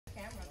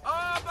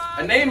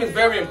A name is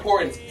very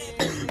important.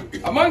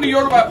 Among the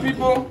Yoruba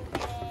people,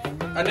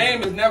 a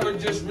name is never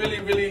just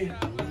really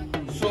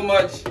so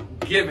much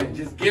given,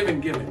 just given.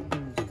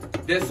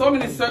 There's so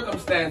many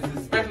circumstances,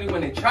 especially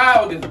when a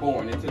child is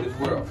born into this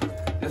world.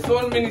 There's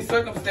so many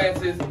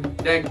circumstances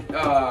that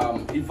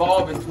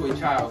evolve into a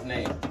child's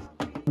name.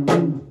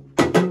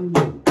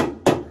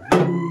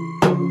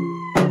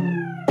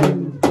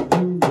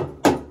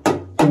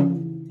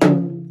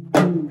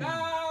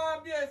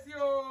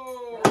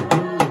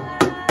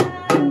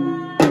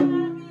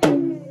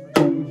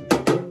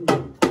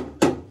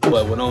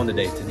 What went on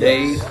today?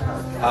 Today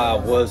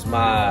was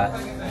my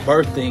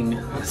birthing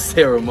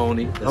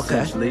ceremony,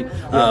 essentially.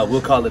 We'll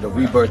call it a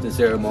rebirthing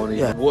ceremony.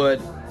 Yeah. What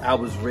I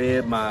was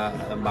read my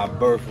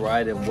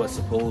birthright and what's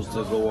supposed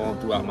to go on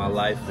throughout my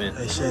life, and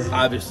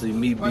obviously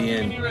me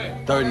being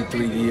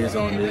 33 years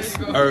on this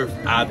earth,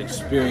 I've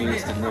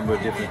experienced a number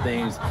of different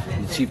things.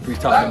 And the chief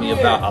priest talked to me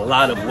about a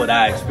lot of what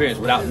I experienced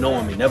without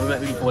knowing me. Never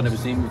met me before, never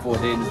seen me before a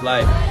day in his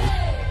life.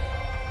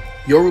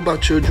 Yoruba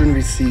children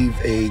receive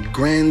a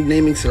grand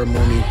naming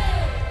ceremony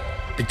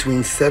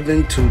between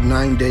 7 to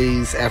 9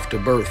 days after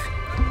birth.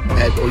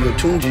 At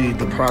Oyotunji,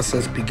 the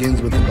process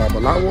begins with the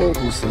Babalawo,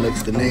 who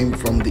selects the name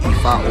from the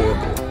Ifa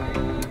oracle.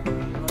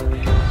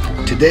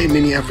 Today,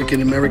 many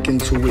African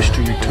Americans who wish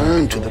to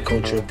return to the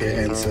culture of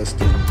their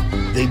ancestors,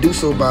 they do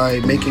so by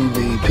making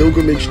the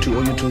pilgrimage to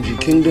Oyotunji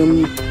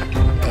Kingdom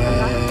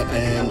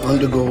and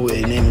undergo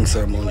a naming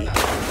ceremony.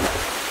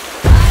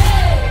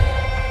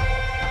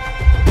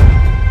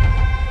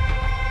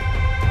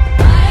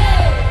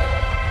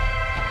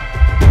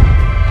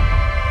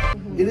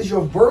 It is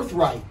your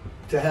birthright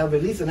to have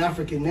at least an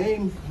African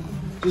name,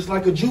 just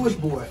like a Jewish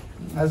boy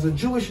has a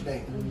Jewish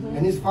name.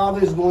 And his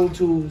father is going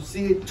to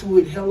see it to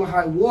it hella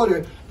high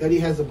water that he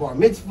has a bar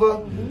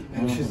mitzvah,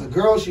 and she's a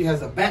girl, she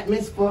has a bat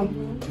mitzvah.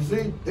 You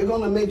see, they're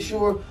going to make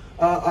sure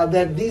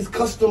that these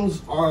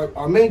customs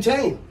are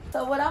maintained.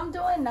 So what I'm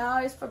doing now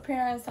is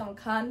preparing some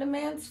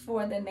condiments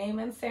for the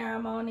naming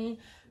ceremony.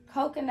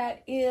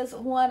 Coconut is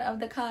one of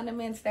the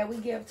condiments that we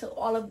give to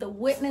all of the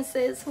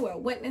witnesses who are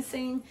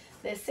witnessing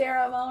the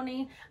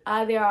ceremony.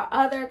 There are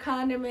other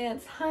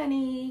condiments,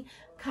 honey,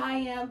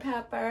 cayenne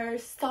pepper,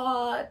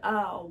 salt,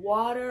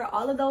 water.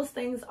 All of those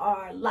things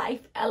are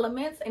life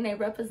elements and they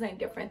represent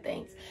different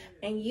things.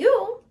 And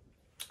you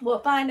will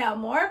find out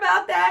more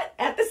about that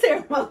at the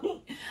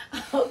ceremony.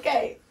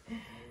 Okay.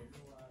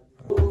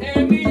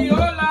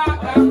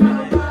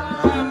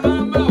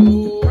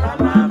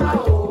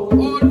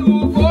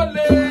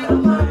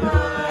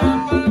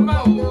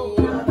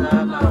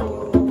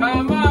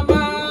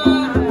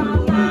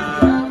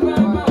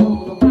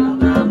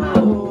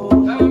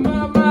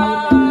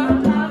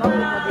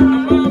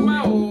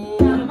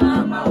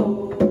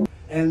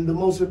 And the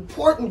most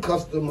important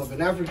custom of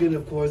an African,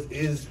 of course,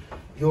 is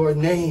your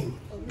name.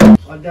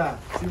 Ada,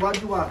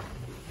 Siwajuwa,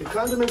 the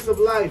condiments of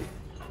life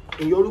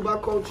in Yoruba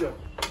culture.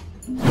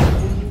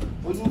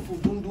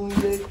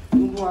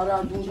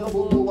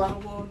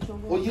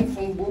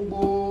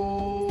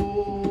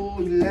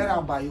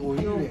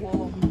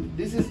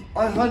 This is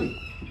honey.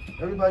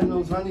 Everybody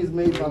knows honey is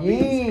made by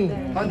bees.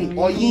 Honey,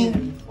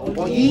 oyin.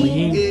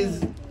 Oyin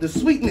is the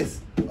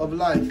sweetness of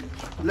life.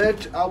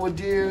 Let our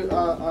dear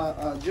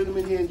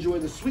gentlemen here enjoy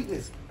the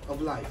sweetness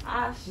of life.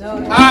 And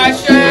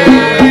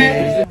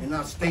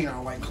not stain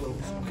our white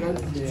clothes. Okay?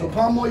 So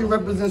palm oil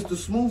represents the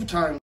smooth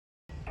time.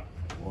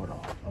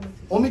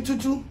 Omi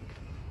tutu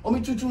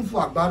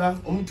for agbada.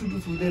 Omi tutu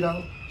for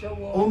leda.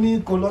 Omi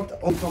kolota.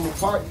 Become a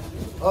part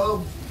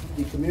of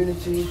the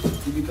community.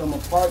 You become a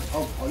part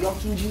of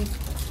Oyotunji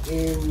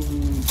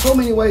in so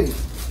many ways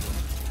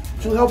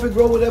to help it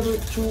grow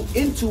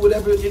into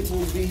whatever it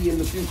will be in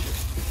the future.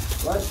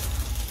 Right?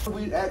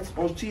 We ask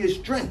Oti's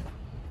strength,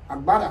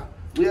 Agbada.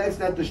 We ask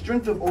that the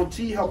strength of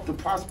Oti help to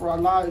prosper our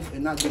lives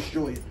and not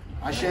destroy it.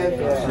 Ashe.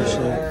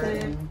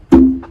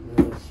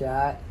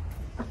 Shot.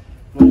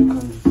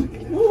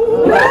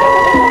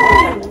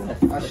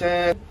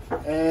 Ashe.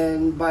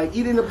 And by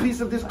eating a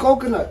piece of this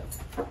coconut,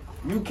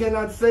 you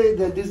cannot say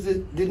that this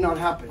did not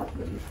happen.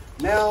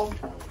 Now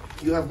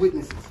you have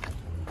witnesses.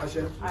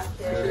 Ashe.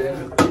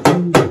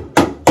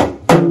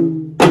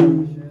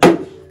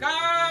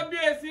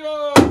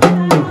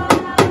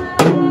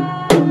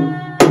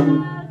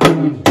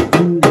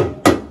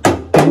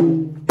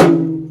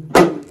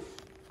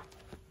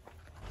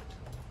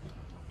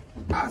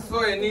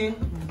 Asoeni,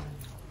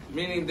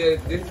 meaning that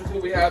this is who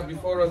we have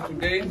before us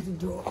today.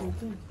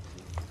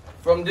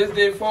 From this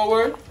day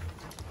forward,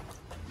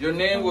 your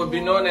name will be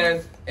known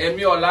as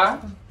Emiola.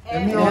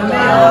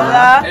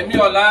 Emiola.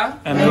 Emiola.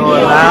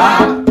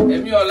 Emiola.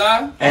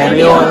 Emiola.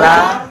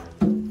 Emiola.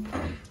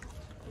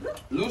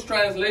 Loose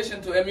translation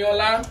to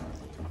Emiola,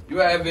 you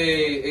have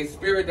a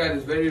spirit that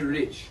is very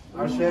rich.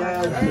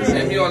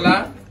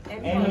 Emiola.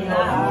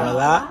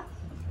 Emiola.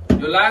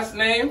 Your last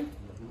name?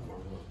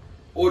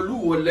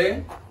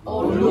 Oluwole.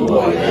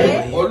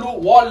 Oluwole.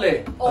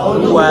 Oluwole.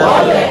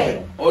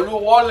 Oluwole.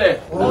 Oluwole.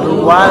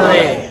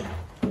 Oluwole.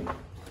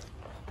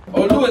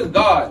 Olu is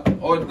God,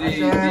 or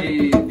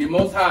the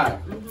Most High.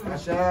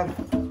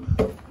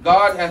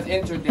 God has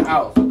entered the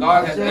house.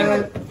 God has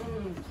entered.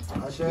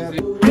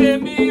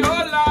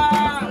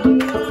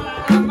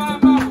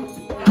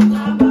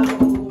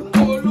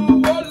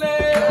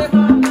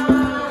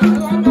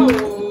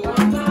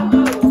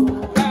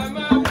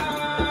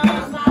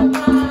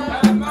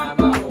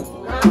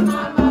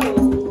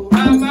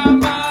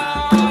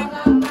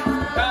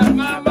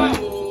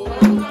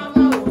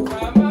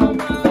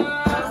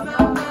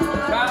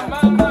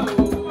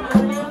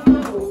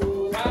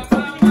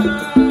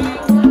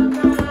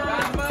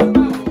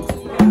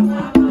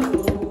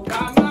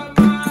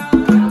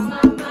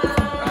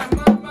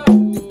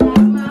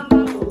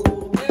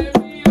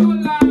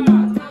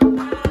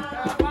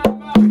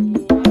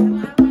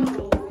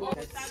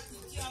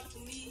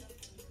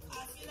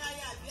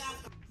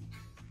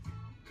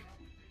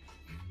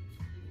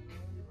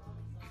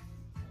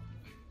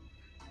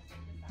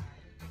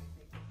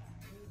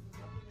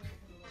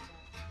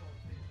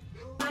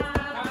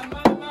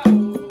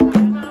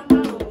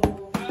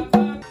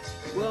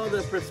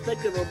 The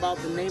perspective about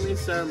the naming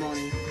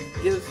ceremony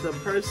gives the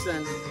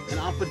person an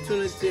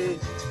opportunity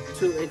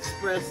to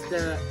express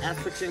their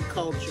African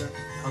culture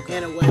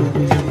in a way where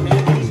they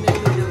name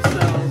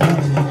themselves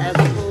as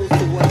opposed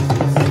to what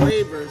the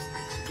enslavers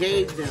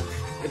gave them.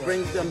 It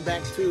brings them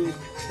back to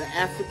the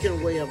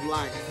African way of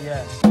life.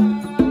 Yes.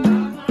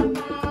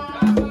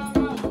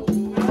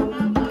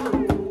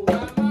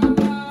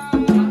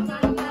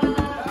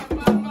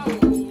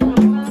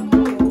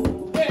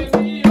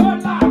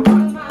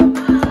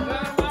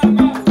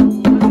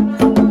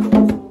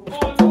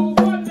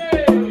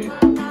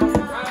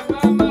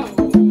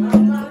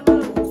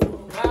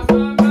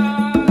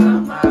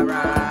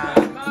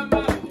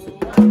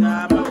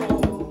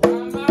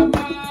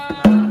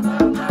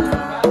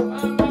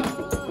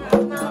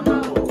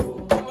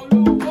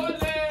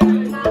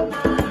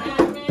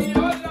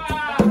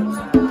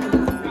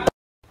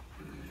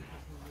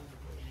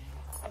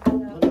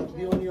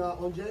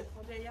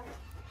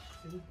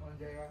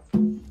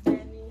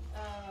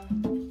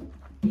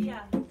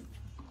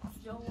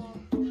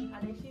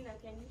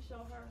 Can you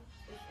show her?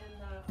 It's in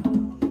the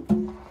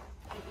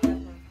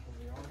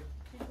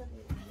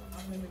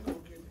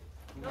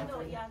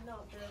No, yeah, no,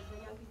 the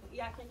young people.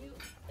 Yeah, can you?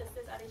 It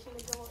says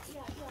Adeshina Jowo.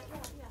 Yeah.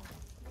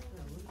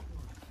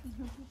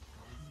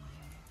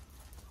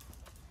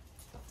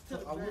 So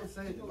I will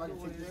say that, like,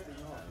 take this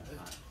thing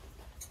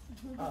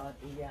off.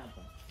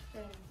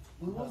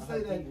 We will say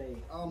that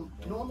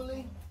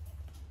normally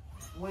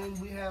when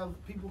we have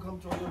people come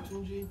to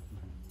Oyotunji,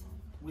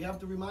 we have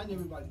to remind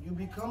everybody, you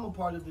become a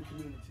part of the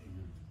community.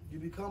 You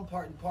become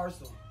part and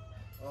parcel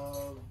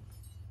of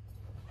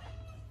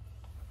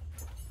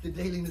the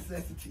daily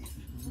necessities,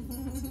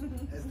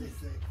 as they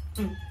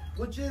say,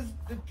 which is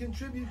to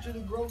contribute to the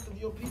growth of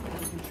your people,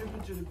 to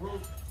contribute to the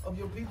growth of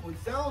your people.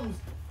 It sounds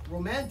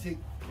romantic,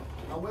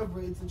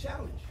 however, it's a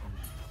challenge.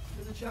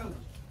 It's a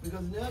challenge.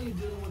 Because now you're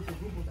dealing with a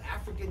group of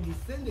African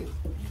descendants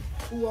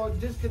who are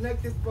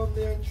disconnected from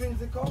their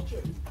intrinsic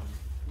culture.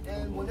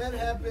 And when that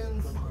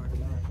happens,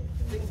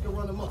 things can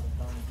run amok.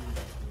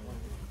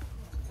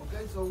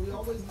 Okay, so we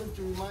always look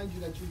to remind you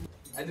that you...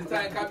 At the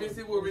time,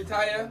 Kabisi will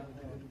retire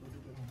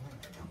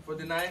for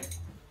the night.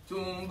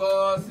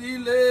 Tumbo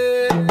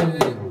Sile,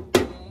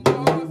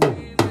 Tumbo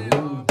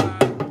Sile,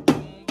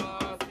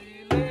 Oba, Tumbo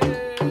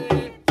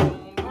Sile,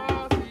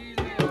 Tumbo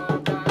Sile,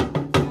 Oba,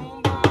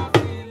 Tumbo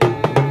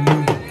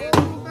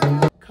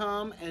Sile.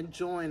 Come and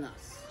join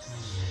us.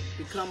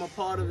 Become a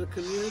part of the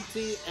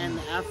community and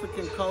the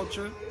African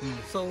culture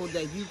so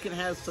that you can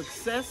have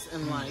success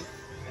in life.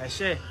 That's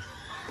it.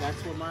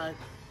 That's what my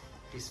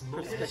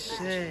perspective is.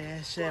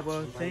 That's it.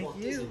 Well, thank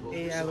you.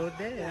 Hey, hello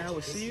there. I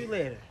will see you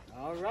later.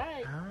 All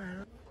right.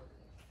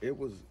 It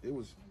was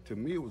to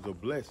me it was a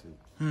blessing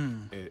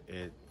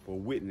for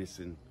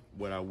witnessing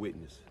what I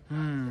witnessed.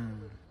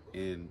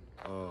 And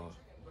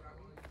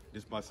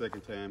this is my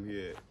second time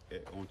here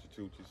at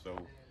Onchituchi, so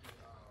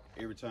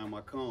every time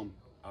I come,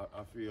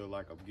 I feel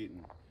like I'm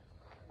getting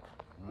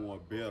more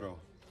better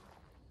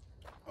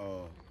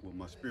with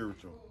my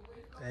spiritual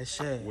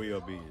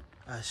well-being.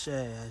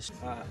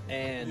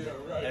 And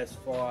as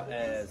far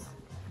as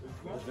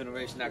the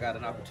veneration, I got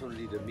an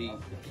opportunity to meet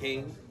the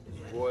King,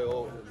 His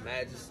Royal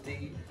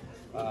Majesty,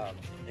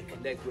 and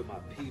connect with my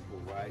people,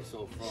 right?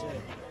 So from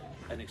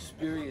an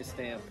experience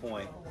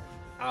standpoint,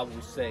 I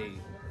would say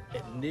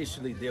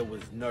initially there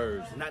was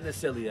nerves, not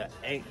necessarily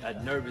a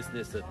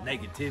nervousness of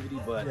negativity,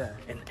 but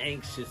an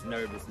anxious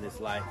nervousness,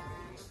 like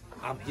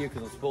I'm here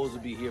because I'm supposed to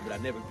be here, but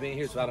I've never been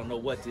here, so I don't know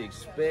what to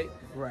expect.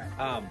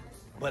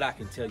 But I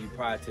can tell you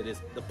prior to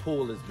this, the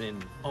pull has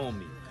been on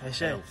me.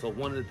 So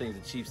one of the things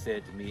the chief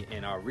said to me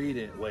in our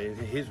reading,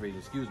 his reading,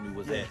 excuse me,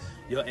 was that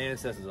your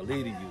ancestors are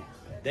leading you.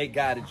 They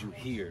guided you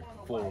here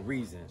for a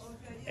reason.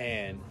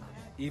 And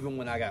even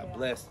when I got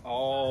blessed,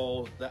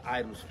 all the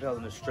items fell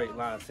in a straight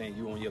line saying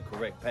you're on your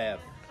correct path.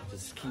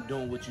 Just keep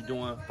doing what you're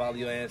doing, follow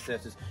your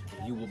ancestors,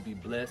 and you will be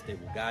blessed. They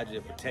will guide you,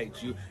 they'll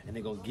protect you, and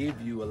they're going to give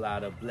you a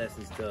lot of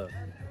blessings to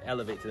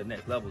elevate to the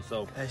next level.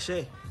 So,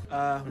 Shay,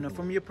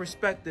 from your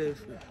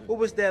perspective, what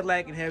was that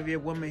like, and have your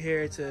woman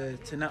here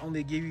to not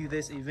only give you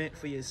this event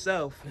for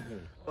yourself,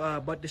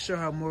 but to show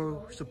her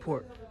more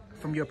support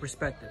from your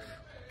perspective?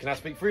 Can I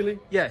speak freely?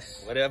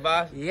 Yes.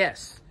 Whatever.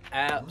 Yes.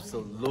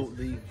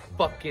 Absolutely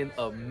fucking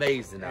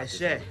amazing.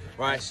 Shay.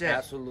 Right? Shay.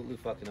 Absolutely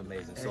fucking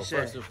amazing. So Shay.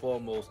 first and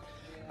foremost,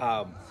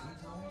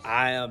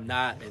 I am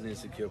not an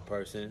insecure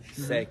person.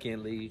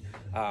 Secondly,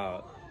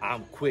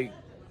 I'm quick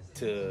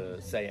to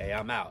say, hey,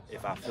 I'm out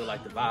if I feel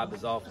like the vibe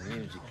is off and the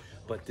energy.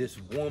 But this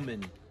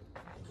woman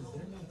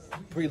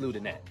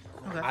preluding that.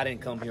 Okay. I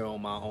didn't come here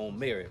on my own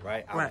merit,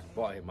 right? I Right. was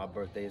brought here. My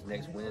birthday is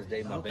next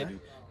Wednesday. My baby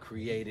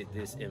created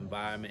this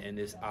environment and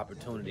this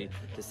opportunity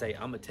to say,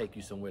 I'm going to take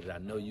you somewhere that I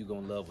know you're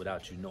going to love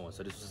without you knowing.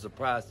 So this was a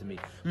surprise to me.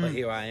 But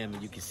here I am,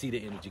 and you can see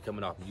the energy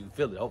coming off, and you can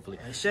feel it, hopefully.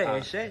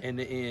 Shay. In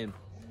the end,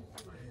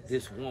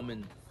 this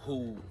woman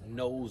who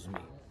knows me,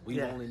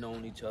 we've only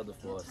known each other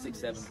for 6,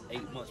 7,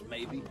 8 months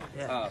maybe.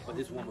 But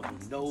this woman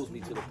who knows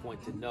me to the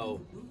point to know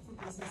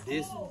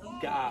this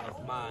guy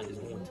of mine is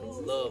going to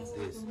love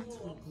this,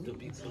 to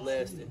be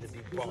blessed and to be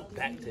brought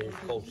back to his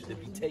culture, to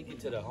be taken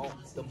to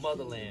the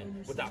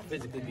motherland without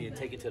physically being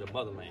taken to the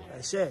motherland.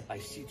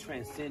 Like, she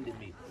transcended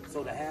me.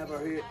 So to have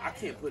her here, I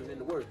can't put it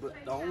into words, but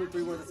the only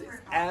 3 words I say is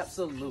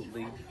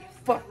absolutely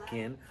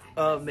fucking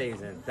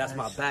amazing. That's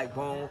my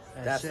backbone.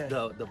 That's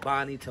the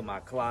Bonnie to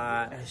my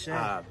Clyde.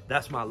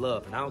 That's my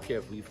love. And I don't care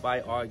if we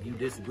fight, argue,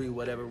 disagree,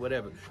 whatever. We're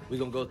going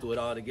to go through it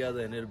all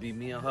together, and it'll be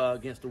me and her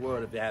against the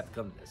world if it has to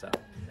come to this out.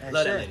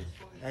 Love that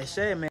lady.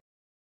 Shay, man.